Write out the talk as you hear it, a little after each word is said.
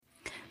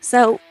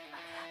So,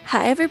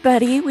 hi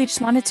everybody. We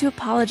just wanted to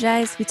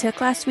apologize. We took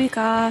last week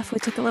off. We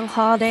took a little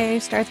holiday,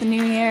 start the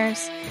New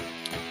Year's.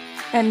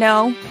 And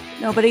no,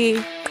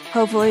 nobody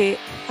hopefully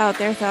out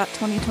there thought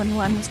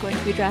 2021 was going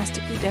to be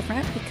drastically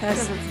different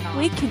because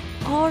we can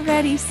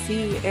already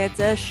see it's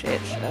a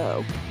shit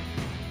show.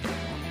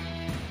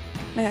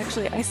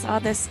 I saw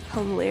this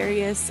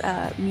hilarious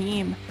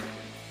meme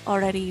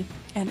already,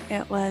 and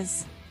it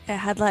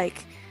had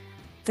like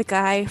the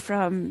guy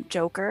from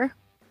Joker,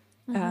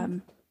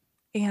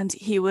 and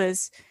he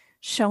was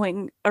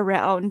showing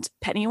around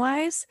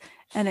Pennywise,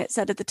 and it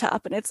said at the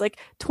top, and it's like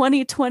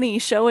 2020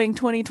 showing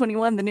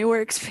 2021 the new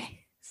workspace.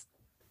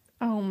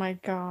 Oh my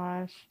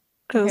gosh.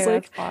 I was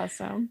like, that's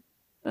awesome.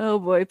 Oh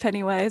boy,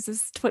 Pennywise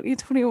is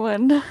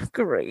 2021.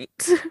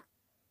 Great.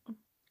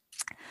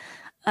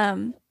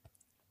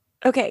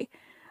 Okay.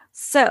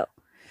 So,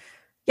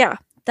 yeah,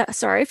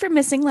 sorry for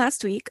missing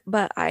last week,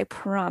 but I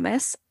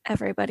promise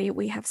everybody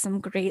we have some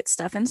great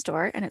stuff in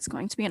store and it's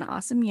going to be an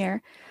awesome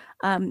year.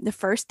 The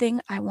first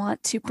thing I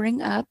want to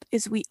bring up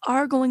is we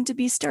are going to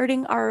be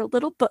starting our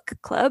little book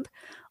club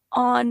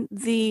on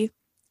the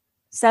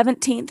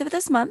 17th of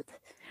this month.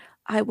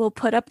 I will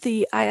put up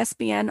the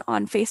ISBN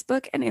on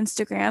Facebook and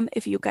Instagram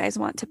if you guys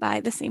want to buy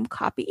the same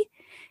copy.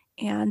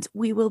 And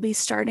we will be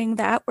starting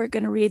that. We're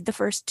going to read the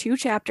first 2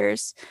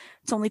 chapters.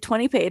 It's only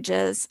 20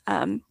 pages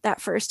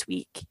that first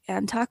week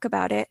and talk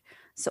about it.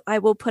 So I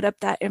will put up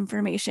that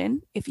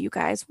information if you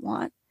guys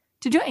want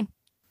to join.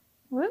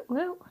 Woo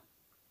woo.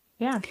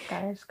 Yeah,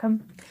 guys,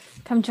 come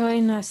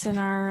join us in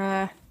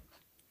our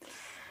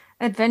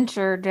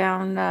adventure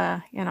down,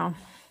 the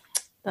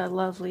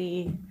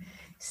lovely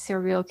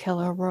serial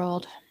killer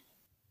world.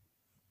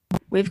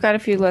 We've got a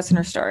few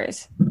listener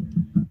stories.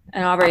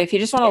 And Aubrey, if you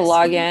just want to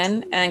log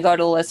in and go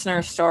to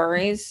listener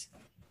stories,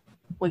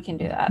 we can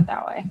do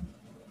that way.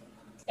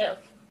 Oh,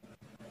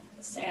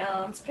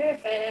 sounds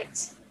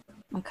perfect.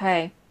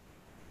 Okay.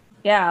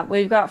 Yeah,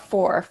 we've got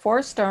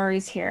four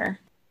stories here.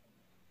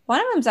 One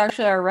of them's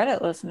actually our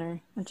Reddit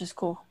listener, which is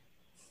cool.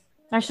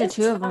 Actually,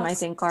 two of them I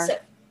think are. So,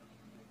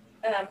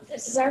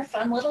 this is our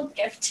fun little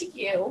gift to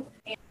you.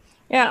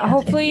 Yeah,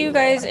 hopefully you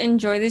guys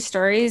enjoy these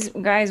stories.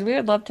 Guys, we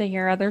would love to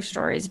hear other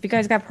stories. If you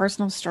guys got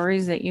personal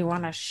stories that you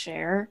want to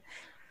share,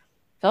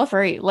 feel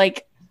free.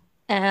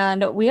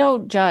 And we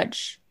don't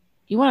judge.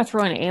 You want to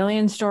throw an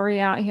alien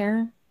story out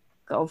here?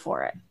 Go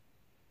for it.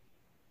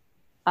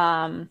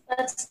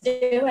 Let's do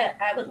it.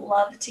 I would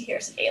love to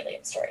hear some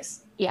alien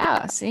stories.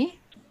 Yeah, see?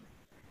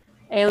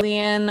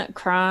 Alien,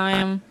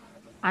 crime.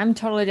 I'm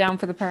totally down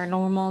for the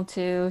paranormal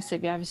too. So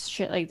if you have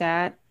shit like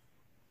that,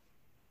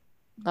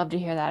 love to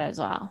hear that as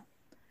well.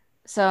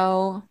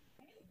 So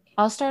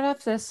I'll start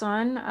off this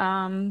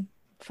one.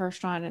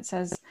 First one, it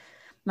says,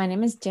 my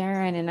name is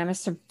Darren and I'm a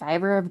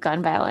survivor of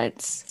gun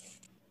violence.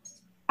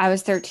 I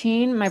was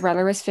 13. My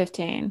brother was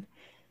 15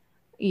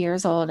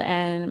 years old,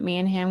 and me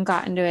and him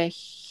got into a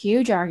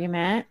huge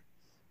argument.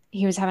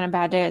 He was having a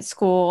bad day at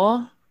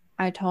school.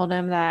 I told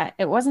him that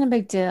it wasn't a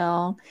big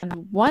deal.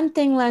 And one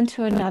thing led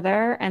to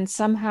another, and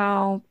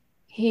somehow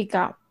he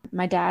got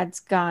my dad's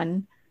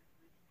gun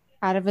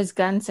out of his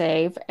gun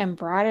safe and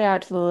brought it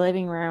out to the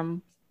living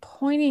room,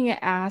 pointing it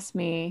at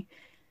me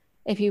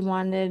if he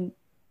wanted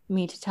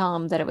me to tell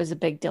him that it was a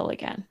big deal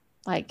again.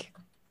 Like,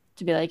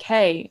 to be like,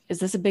 hey, is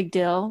this a big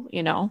deal?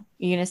 You know,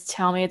 you gonna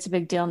tell me it's a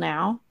big deal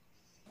now?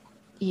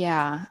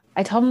 Yeah.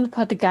 I told him to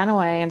put the gun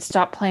away and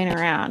stop playing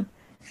around.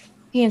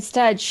 He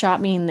instead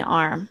shot me in the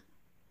arm.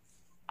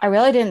 I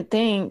really didn't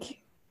think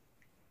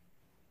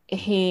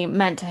he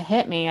meant to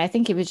hit me. I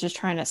think he was just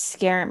trying to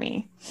scare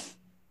me.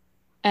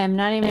 I'm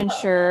not even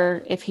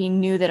sure if he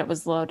knew that it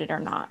was loaded or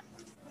not.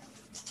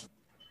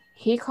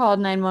 He called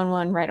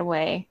 911 right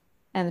away,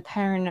 and the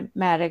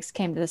paramedics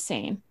came to the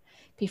scene.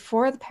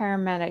 Before the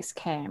paramedics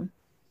came,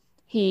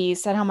 he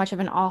said how much of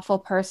an awful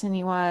person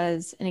he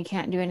was, and he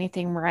can't do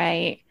anything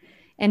right,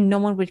 and no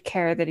one would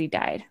care that he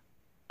died.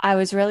 I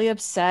was really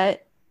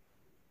upset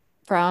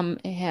from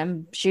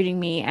him shooting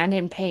me and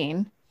in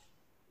pain.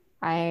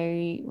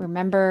 I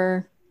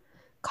remember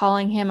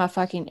calling him a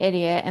fucking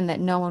idiot and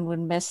that no one would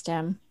miss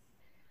him.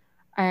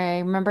 I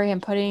remember him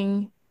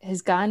putting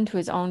his gun to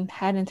his own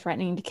head and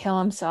threatening to kill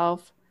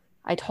himself.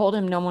 I told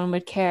him no one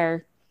would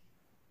care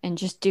and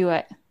just do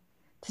it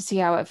to see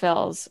how it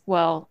feels.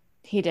 Well,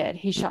 he did.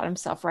 He shot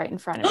himself right in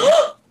front of me.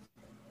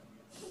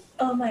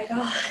 Oh my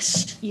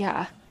gosh.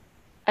 Yeah.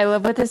 I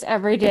live with this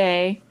every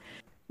day,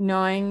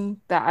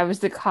 knowing that I was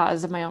the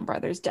cause of my own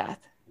brother's death.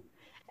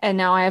 And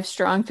now I have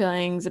strong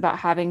feelings about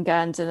having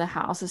guns in the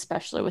house,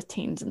 especially with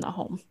teens in the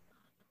home.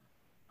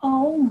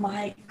 Oh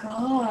my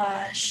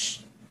gosh.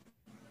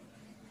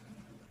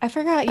 I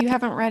forgot you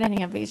haven't read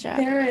any of these yet.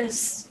 There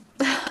is...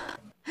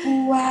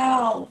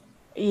 Wow.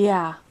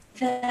 Yeah.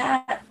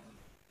 That...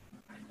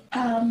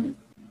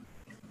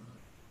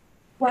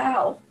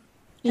 Wow.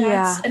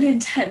 That's an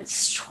intense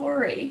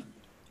story.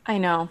 I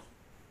know.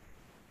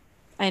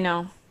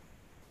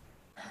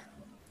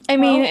 I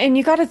mean, and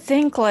you got to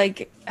think,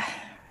 like,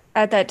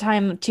 at that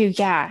time too,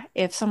 yeah,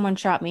 if someone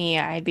shot me,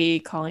 I'd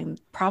be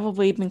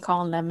probably been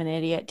calling them an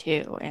idiot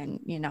too. And,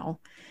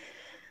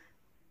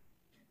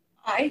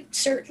 I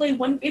certainly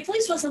wouldn't be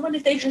pleased with someone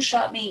if they just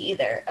shot me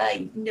either.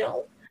 I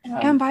know.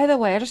 and by the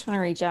way, I just want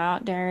to reach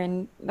out,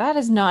 Darren. That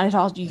is not at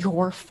all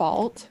your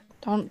fault.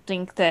 Don't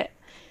think that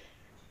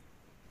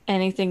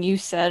anything you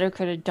said or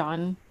could have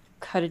done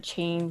could have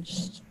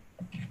changed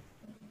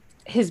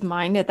his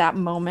mind at that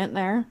moment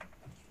there.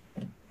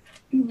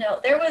 No,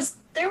 there was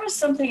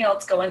something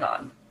else going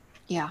on.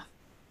 Yeah.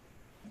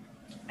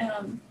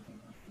 Um,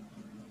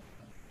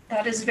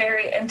 that is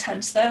very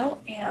intense though,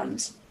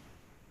 and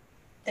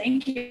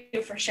thank you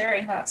for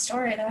sharing that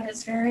story. That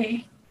is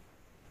very,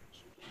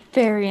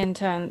 Very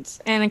intense.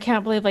 And I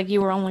can't believe like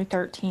you were only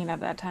 13 at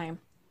that time.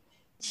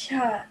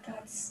 yeah,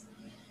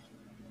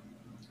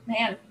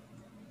 man,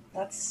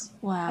 that's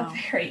Wow.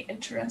 a very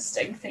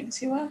interesting thing to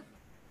Do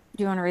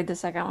you want to read the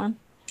second one?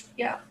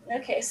 yeah.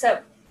 Okay, so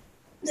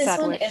this Sad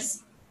one Witch.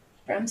 is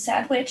from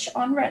Sadwitch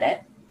on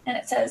Reddit, and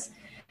it says,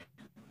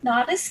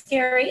 not as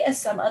scary as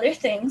some other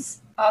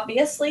things,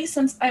 obviously,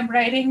 since I'm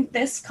writing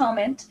this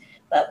comment,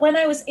 but when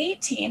I was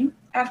 18,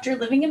 after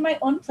living in my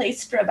own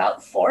place for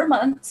about 4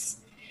 months,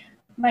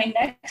 my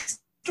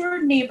next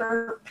door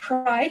neighbor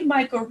pried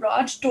my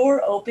garage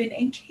door open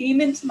and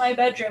came into my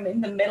bedroom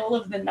in the middle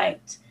of the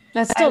night.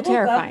 That's I still woke up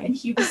terrifying. and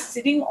he was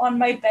sitting on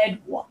my bed.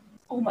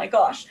 Oh my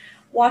gosh,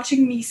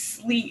 watching me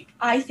sleep.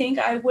 I think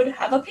I would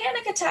have a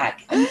panic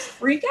attack and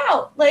freak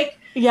out. Like,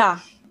 Yeah.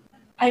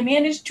 I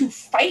managed to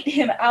fight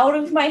him out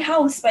of my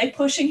house by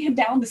pushing him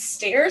down the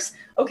stairs.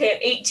 Okay,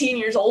 at 18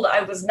 years old,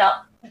 I was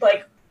not,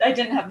 like, I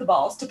didn't have the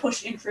balls to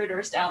push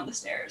intruders down the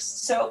stairs.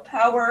 So,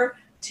 power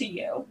to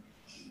you.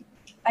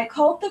 I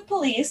called the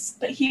police,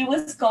 but he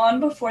was gone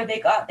before they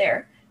got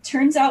there.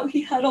 Turns out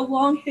he had a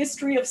long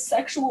history of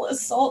sexual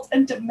assault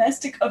and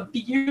domestic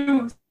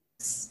abuse.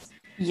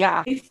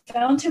 Yeah. They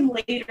found him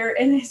later,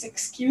 and his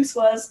excuse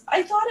was,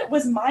 I thought it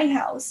was my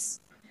house.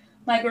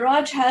 My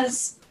garage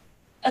has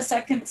a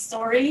second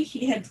story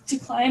he had to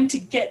climb to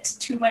get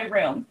to my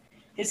room.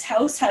 His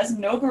house has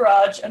no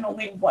garage and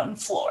only one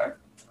floor.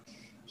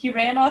 He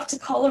ran off to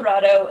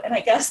Colorado and I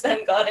guess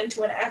then got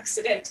into an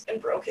accident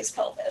and broke his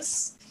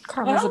pelvis.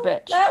 Karma's a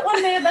bitch. That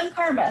one may have been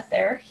karma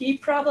there. He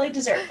probably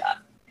deserved that.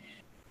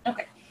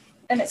 Okay.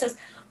 And it says,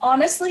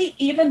 honestly,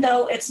 even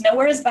though it's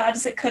nowhere as bad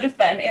as it could have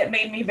been, it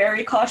made me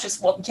very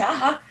cautious. Well,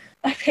 yeah,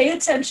 I pay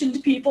attention to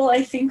people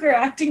I think are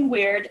acting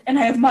weird, and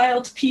I have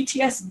mild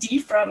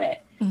PTSD from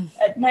it.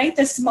 At night,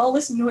 the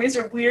smallest noise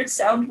or weird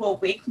sound will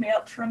wake me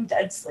up from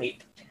dead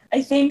sleep.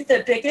 I think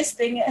the biggest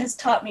thing it has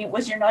taught me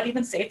was you're not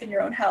even safe in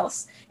your own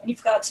house, and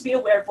you've got to be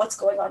aware of what's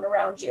going on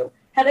around you.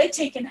 Had I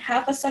taken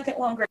half a second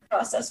longer to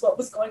process what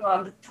was going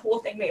on, the whole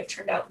thing may have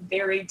turned out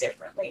very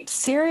differently.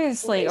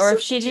 Seriously. Okay, or so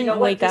if she do you didn't know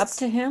what wake up this-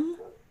 to him?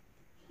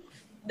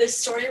 This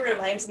story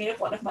reminds me of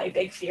one of my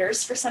big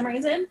fears for some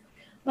reason.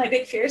 My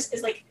big fears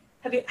is like,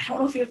 I don't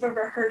know if you've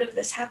ever heard of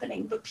this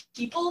happening, but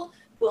people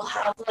will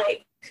have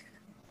like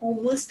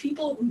homeless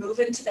people move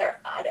into their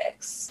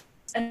attics.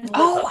 And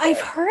Oh, I've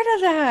heard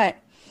of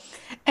that.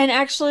 And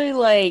actually,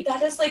 like,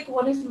 that is like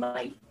one of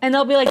my. and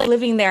they'll be like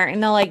living there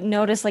and they'll like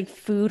notice like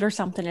food or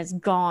something is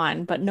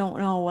gone, but don't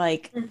know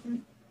like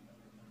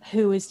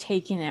who is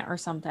taking it or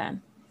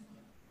something.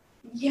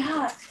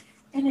 Yeah.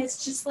 And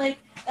it's just like,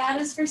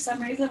 that is for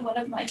some reason one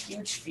of my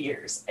huge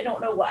fears. I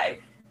don't know why,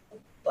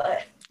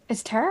 but.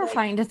 It's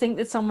terrifying to think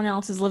that someone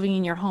else is living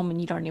in your home and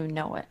you don't even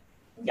know it.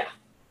 Yeah.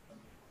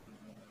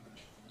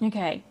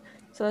 Okay.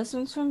 So this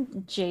one's from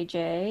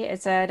JJ.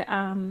 It said,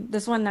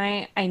 this one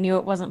night I knew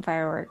it wasn't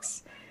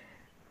fireworks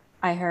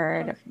I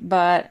heard,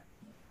 but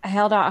I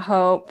held out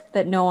hope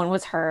that no one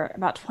was hurt.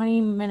 About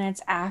 20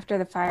 minutes after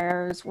the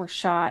fires were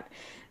shot,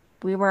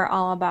 we were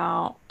all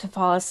about to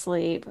fall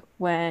asleep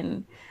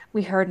when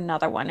we heard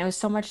another one. It was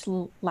so much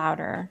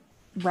louder.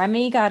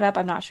 Remy got up,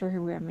 I'm not sure who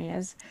Remy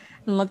is,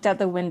 and looked out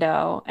the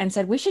window and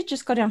said, we should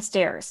just go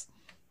downstairs.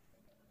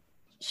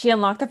 She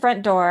unlocked the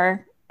front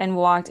door and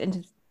walked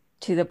into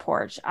the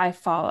porch. I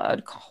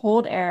followed.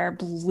 Cold air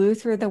blew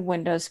through the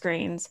window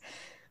screens.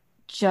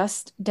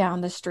 Just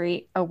down the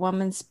street, a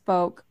woman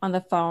spoke on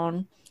the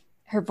phone.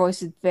 Her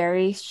voice was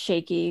very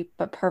shaky,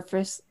 but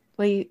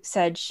purposely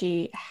said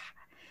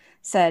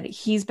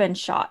he's been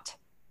shot.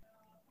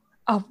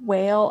 A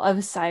wail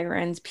of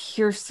sirens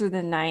pierced through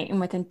the night, and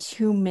within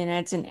 2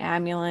 minutes, an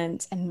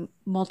ambulance and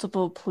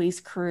multiple police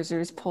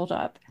cruisers pulled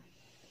up.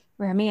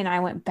 Remy and I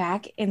went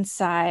back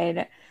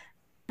inside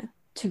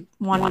to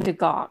want to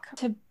gawk.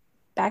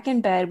 Back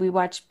in bed, we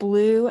watched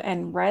blue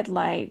and red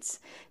lights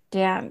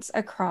dance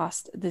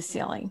across the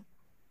ceiling.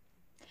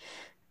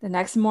 The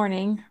next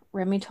morning,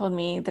 Remy told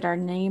me that our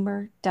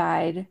neighbor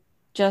died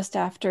just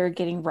after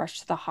getting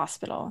rushed to the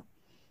hospital.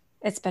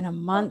 It's been a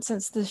month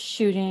since the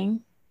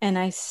shooting, and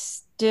I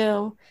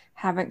still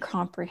haven't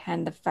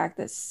comprehended the fact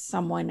that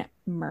someone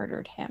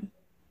murdered him.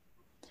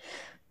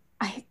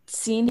 I had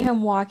seen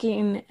him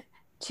walking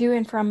to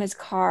and from his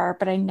car,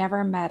 but I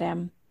never met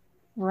him.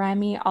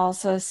 Remy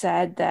also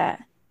said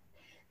that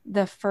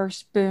the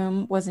first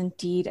boom was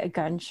indeed a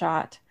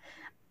gunshot.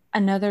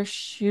 Another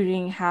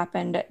shooting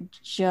happened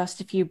just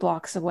a few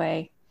blocks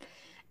away.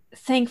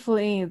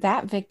 Thankfully,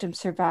 that victim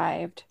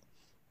survived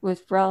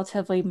with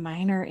relatively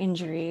minor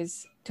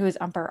injuries to his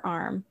upper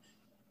arm.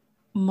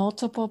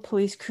 Multiple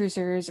police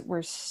cruisers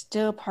were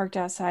still parked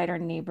outside our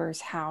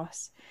neighbor's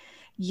house.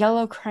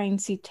 Yellow crime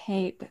scene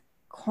tape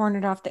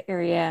cornered off the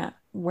area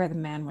where the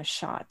man was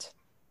shot.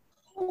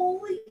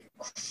 Holy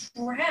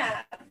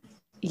crap.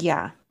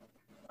 Yeah.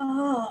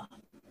 Oh,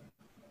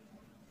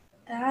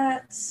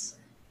 that's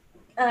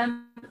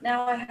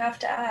now I have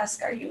to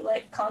ask, are you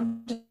like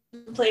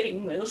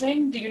contemplating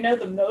moving? Do you know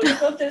the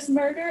motive of this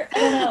murder? I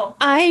don't know.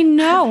 I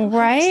know,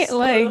 right? I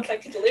don't know if I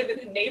could live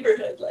in a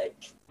neighborhood like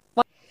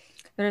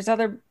there's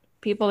other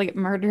people that get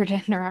murdered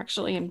and are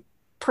actually in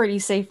pretty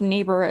safe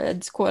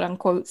neighborhoods, quote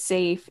unquote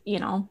safe, you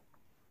know.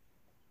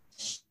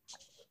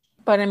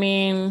 But I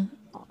mean,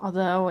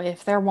 although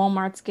if their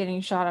Walmart's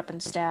getting shot up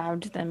and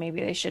stabbed, then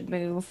maybe they should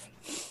move.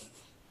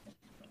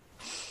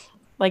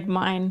 Like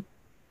mine.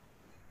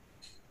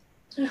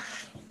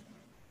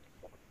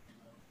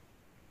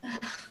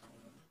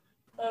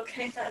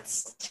 Okay,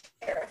 that's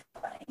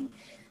terrifying.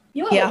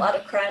 You have a lot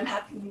of crime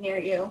happening near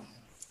you.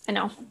 I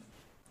know.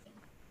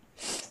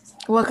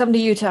 Welcome to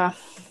Utah.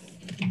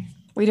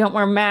 We don't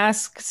wear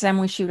masks and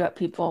we shoot up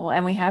people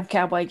and we have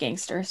cowboy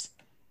gangsters.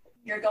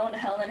 You're going to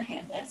hell in a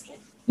handbasket.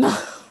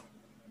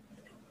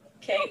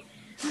 Okay.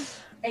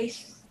 I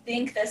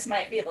think this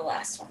might be the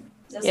last one.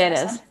 Yeah, it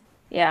is.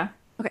 Yeah.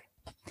 Okay.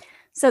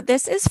 So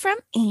this is from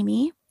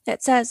Amy.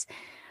 It says,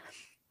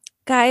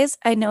 guys,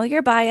 I know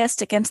you're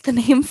biased against the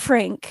name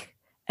Frank,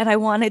 and I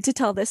wanted to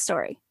tell this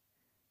story.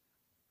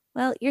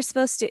 Well, you're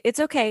supposed to.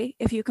 It's okay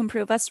if you can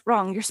prove us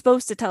wrong. You're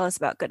supposed to tell us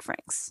about good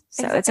Franks.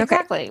 So it's okay.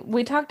 Exactly.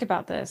 We talked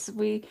about this.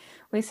 We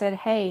said,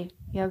 hey,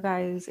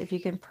 guys, if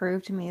you can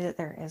prove to me that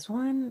there is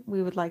one,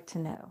 we would like to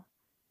know.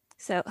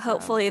 So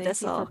hopefully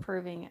this will for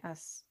proving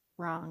us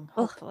wrong.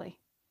 Hopefully.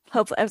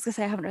 Hopefully. I was gonna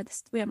say I haven't read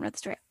this. We haven't read the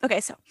story.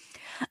 Okay, so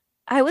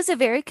I was a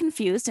very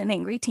confused and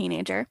angry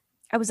teenager.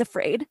 I was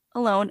afraid,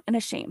 alone, and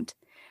ashamed.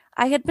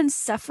 I had been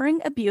suffering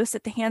abuse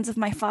at the hands of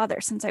my father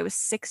since I was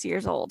 6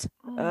 years old.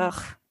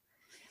 Ugh.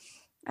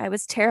 I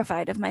was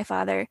terrified of my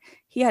father.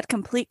 He had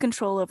complete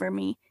control over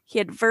me. He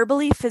had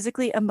verbally,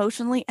 physically,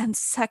 emotionally, and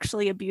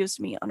sexually abused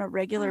me on a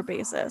regular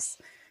basis.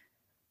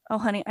 Oh,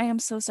 honey, I am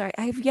so sorry.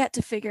 I have yet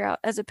to figure out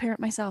as a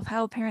parent myself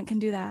how a parent can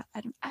do that.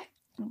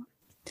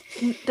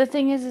 The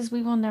thing is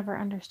we will never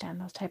understand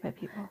those type of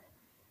people.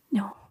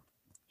 No.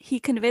 He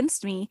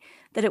convinced me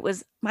that it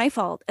was my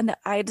fault and that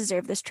I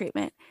deserved this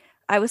treatment.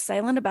 I was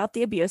silent about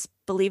the abuse,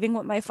 believing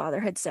what my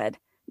father had said.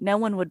 No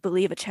one would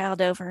believe a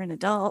child over an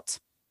adult.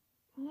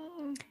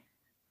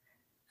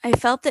 I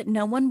felt that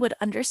no one would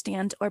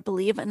understand or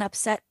believe an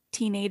upset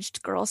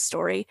teenaged girl's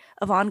story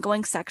of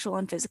ongoing sexual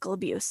and physical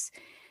abuse.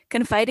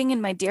 Confiding in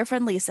my dear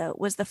friend Lisa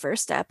was the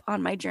first step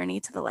on my journey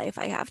to the life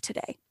I have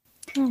today.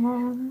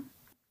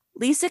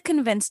 Lisa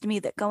convinced me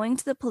that going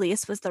to the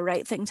police was the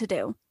right thing to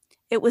do.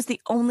 It was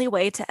the only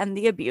way to end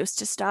the abuse,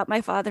 to stop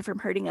my father from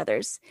hurting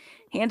others.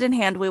 Hand in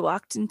hand, we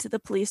walked into the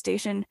police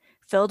station.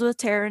 Filled with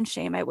terror and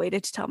shame, I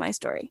waited to tell my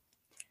story.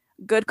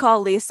 Good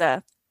call,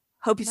 Lisa.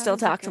 Hope you still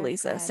talk to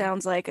Lisa.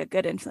 Sounds like a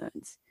good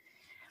influence.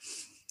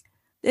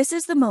 This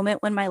is the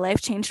moment when my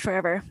life changed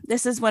forever.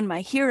 This is when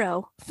my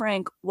hero,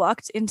 Frank,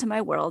 walked into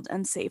my world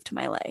and saved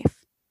my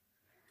life.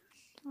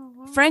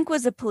 Frank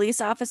was a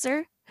police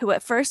officer who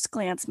at first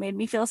glance made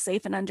me feel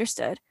safe and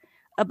understood.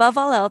 Above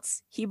all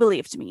else, he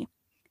believed me.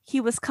 He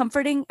was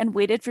comforting and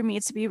waited for me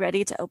to be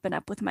ready to open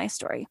up with my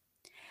story.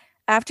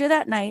 After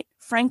that night,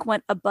 Frank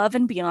went above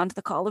and beyond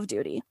the call of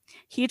duty.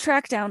 He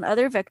tracked down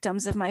other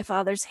victims of my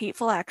father's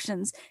hateful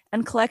actions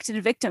and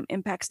collected victim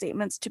impact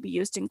statements to be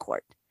used in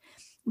court.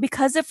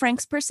 Because of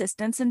Frank's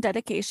persistence and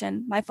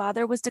dedication, my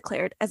father was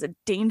declared as a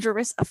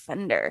dangerous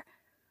offender.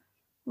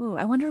 Ooh,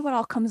 I wonder what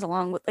all comes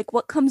along with, like,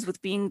 what comes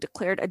with being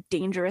declared a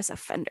dangerous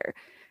offender?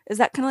 Is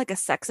that kind of like a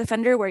sex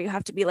offender where you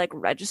have to be like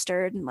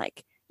registered and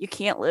like you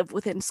can't live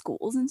within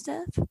schools and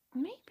stuff?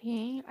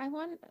 Maybe. I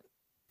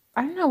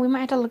don't know. We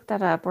might have to look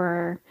that up.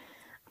 Or,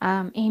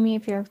 Amy,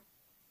 if you're,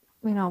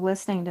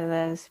 listening to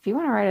this, if you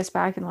want to write us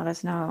back and let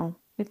us know,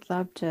 we'd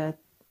love to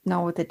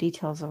know what the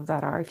details of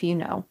that are, if you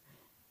know.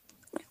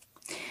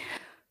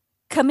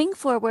 Coming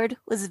forward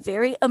was a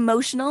very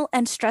emotional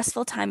and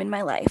stressful time in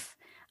my life.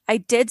 I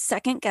did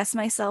second guess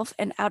myself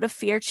and out of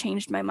fear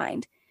changed my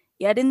mind.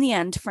 Yet in the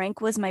end, Frank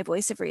was my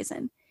voice of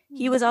reason.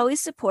 He was always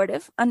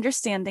supportive,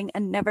 understanding,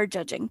 and never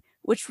judging,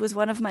 which was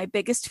one of my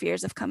biggest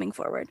fears of coming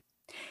forward.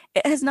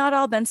 It has not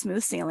all been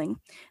smooth sailing.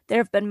 There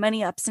have been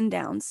many ups and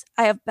downs.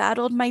 I have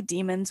battled my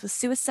demons with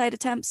suicide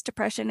attempts,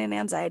 depression, and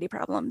anxiety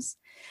problems.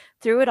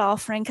 Through it all,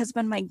 Frank has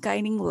been my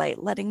guiding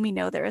light, letting me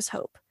know there is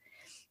hope.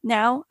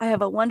 Now, I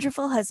have a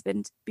wonderful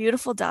husband,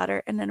 beautiful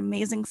daughter, and an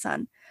amazing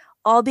son,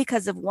 all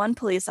because of one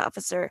police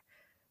officer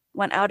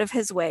went out of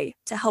his way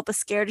to help a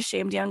scared,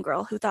 ashamed young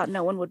girl who thought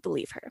no one would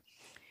believe her.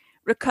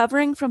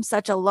 Recovering from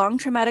such a long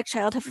traumatic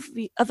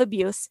childhood of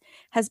abuse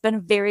has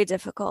been very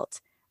difficult.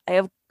 I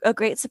have a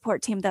great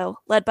support team, though,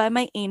 led by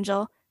my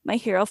angel, my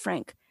hero,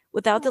 Frank.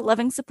 Without the Oh,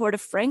 loving support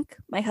of Frank,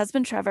 my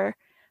husband Trevor,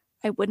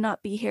 I would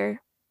not be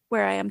here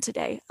where I am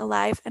today,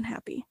 alive and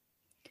happy.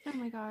 oh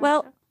my gosh.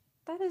 Well,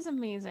 That is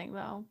amazing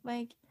though.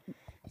 Like,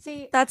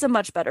 see, that's a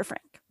much better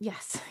Frank.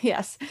 yes,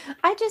 yes.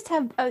 I just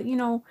have,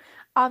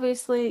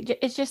 obviously,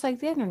 it's just like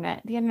the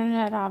internet. The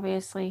internet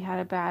obviously had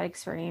a bad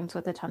experience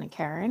with a ton of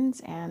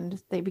Karens,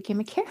 and they became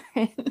a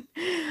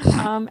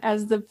Karen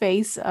as the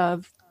face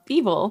of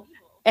evil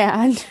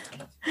and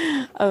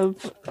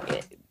of.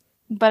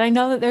 But I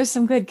know that there's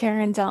some good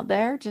Karens out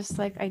there, just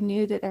like I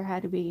knew that there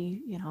had to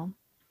be,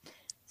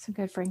 some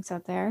good Franks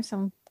out there. So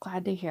I'm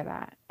glad to hear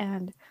that.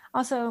 And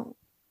also,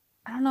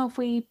 I don't know if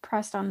we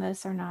pressed on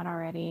this or not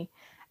already.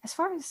 As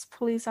far as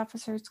police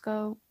officers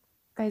go,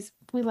 guys,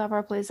 we love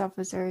our police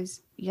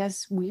officers.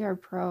 Yes, we are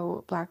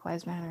pro Black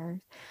Lives Matter,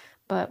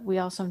 but we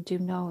also do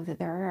know that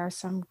there are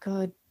some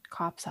good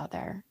cops out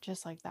there,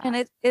 just like And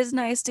that. it is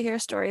nice to hear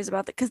stories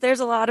about that because there's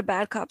a lot of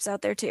bad cops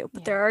out there too,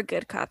 but Yeah. there are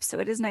good cops. So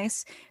it is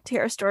nice to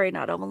hear a story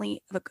not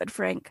only of a good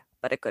Frank,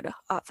 but a good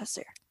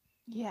officer.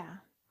 Yeah,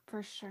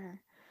 for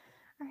sure.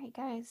 All right,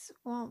 guys.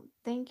 Well,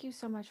 thank you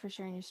so much for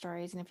sharing your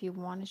stories. And if you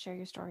want to share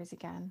your stories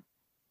again,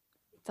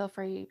 feel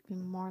free. Be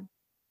more,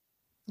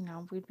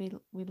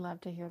 we'd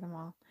love to hear them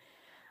all.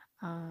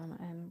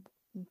 And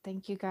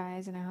thank you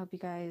guys, and I hope you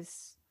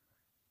guys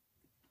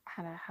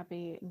had a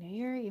happy New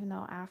Year, even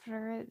though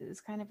after it, it's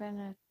kind of been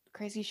a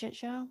crazy shit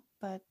show.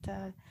 But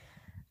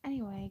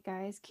anyway,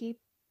 guys, keep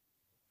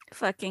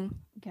Fucking.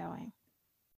 going.